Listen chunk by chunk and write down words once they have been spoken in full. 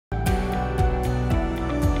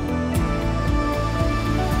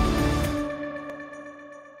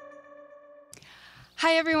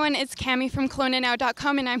Hi everyone, it's Cami from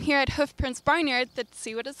clonanow.com and I'm here at Hoof Barnyard to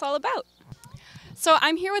see what it's all about. So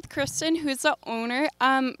I'm here with Kristen, who's the owner.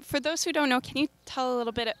 For those who don't know, can you tell a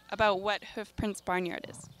little bit about what Hoof Barnyard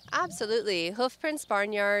is? Absolutely. Hoof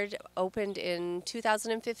Barnyard opened in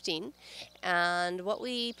 2015, and what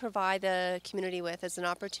we provide the community with is an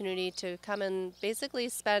opportunity to come and basically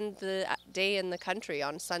spend the day in the country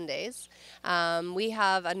on Sundays. We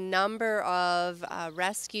have a number of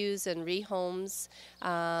rescues and rehomes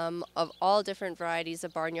of all different varieties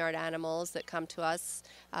of barnyard animals that come to us.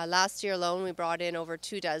 Last year alone, we brought in over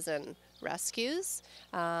 24 rescues,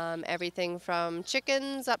 everything from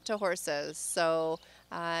chickens up to horses. So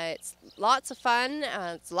it's lots of fun,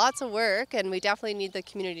 it's lots of work, and we definitely need the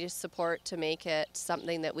community support to make it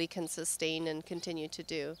something that we can sustain and continue to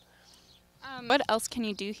do. What else can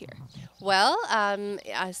you do here? Well,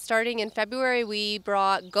 starting in February, we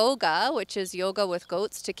brought Goga, which is yoga with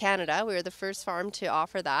goats, to Canada. We were the first farm to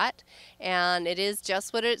offer that, and it is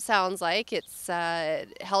just what it sounds like. It's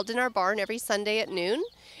held in our barn every Sunday at noon.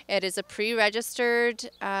 It is a pre-registered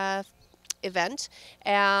event,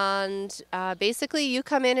 and basically you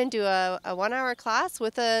come in and do a 1-hour class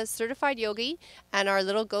with a certified yogi, and our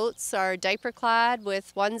little goats are diaper clad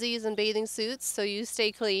with onesies and bathing suits so you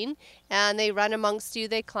stay clean, and they run amongst you,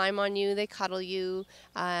 they climb on you, they cuddle you,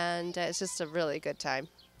 and it's just a really good time.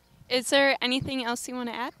 Is there anything else you want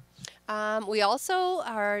to add? We also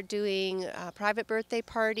are doing private birthday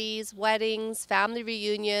parties, weddings, family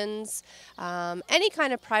reunions, any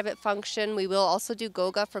kind of private function. We will also do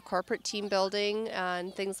Goga for corporate team building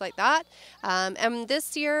and things like that. And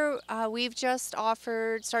this year we've just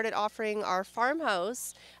started offering our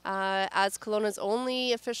farmhouse as Kelowna's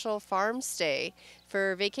only official farm stay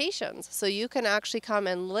for vacations. So you can actually come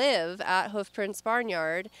and live at Hoof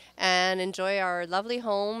Barnyard and enjoy our lovely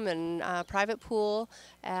home and private pool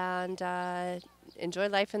and enjoy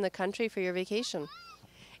life in the country for your vacation.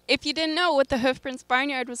 If you didn't know what the Hoof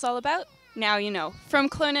Barnyard was all about, now you know. From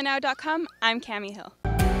clonanow.com, I'm Cami Hill.